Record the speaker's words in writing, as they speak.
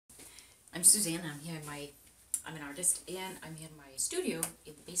I'm Suzanne. I'm an artist, and I'm here in my studio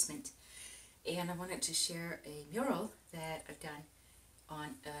in the basement. And I wanted to share a mural that I've done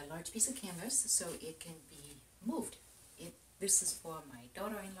on a large piece of canvas so it can be moved. This is for my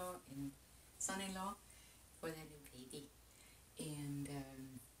daughter-in-law and son-in-law for their new baby. And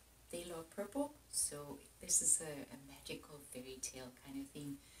they love purple, so this is a magical fairy tale kind of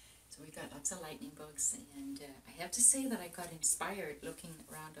theme. So we've got lots of lightning bugs, and I have to say that I got inspired looking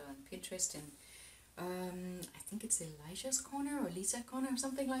around on Pinterest, and I think it's Elijah's Corner or Lisa's Corner or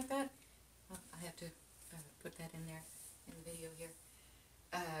something like that. I have to put that in there in the video here.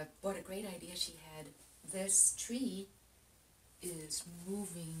 What a great idea she had. This tree is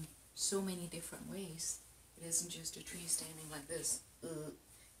moving so many different ways. It isn't just a tree standing like this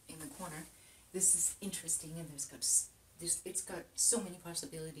in the corner. This is interesting, and it's got so many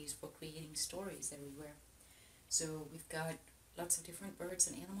possibilities for creating stories everywhere. So we've got lots of different birds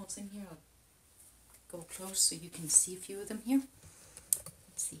and animals in here. I'll go close so you can see a few of them here.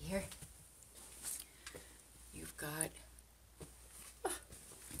 Let's see here. You've got, I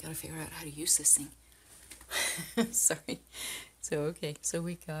gotta figure out how to use this thing. Sorry. So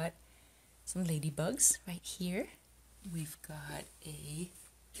we got some ladybugs right here. We've got a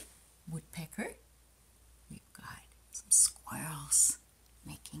woodpecker. We've got some squirrels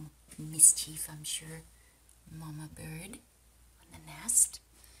making mischief, I'm sure. Mama bird on the nest.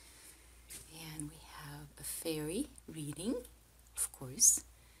 And we have a fairy reading, of course.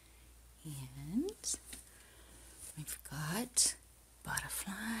 And we've got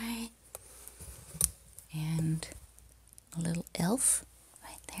butterfly and a little elf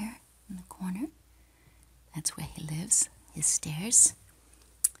right there in the corner. That's where he lives, his stairs.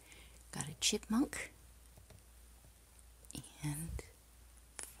 Got a chipmunk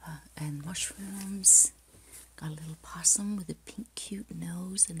and mushrooms. Got a little possum with a pink cute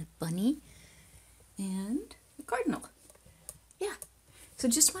nose and a bunny and a cardinal. Yeah. So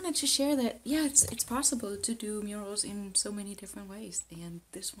just wanted to share that, yeah, it's possible to do murals in so many different ways, and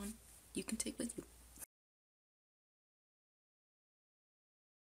this one you can take with you.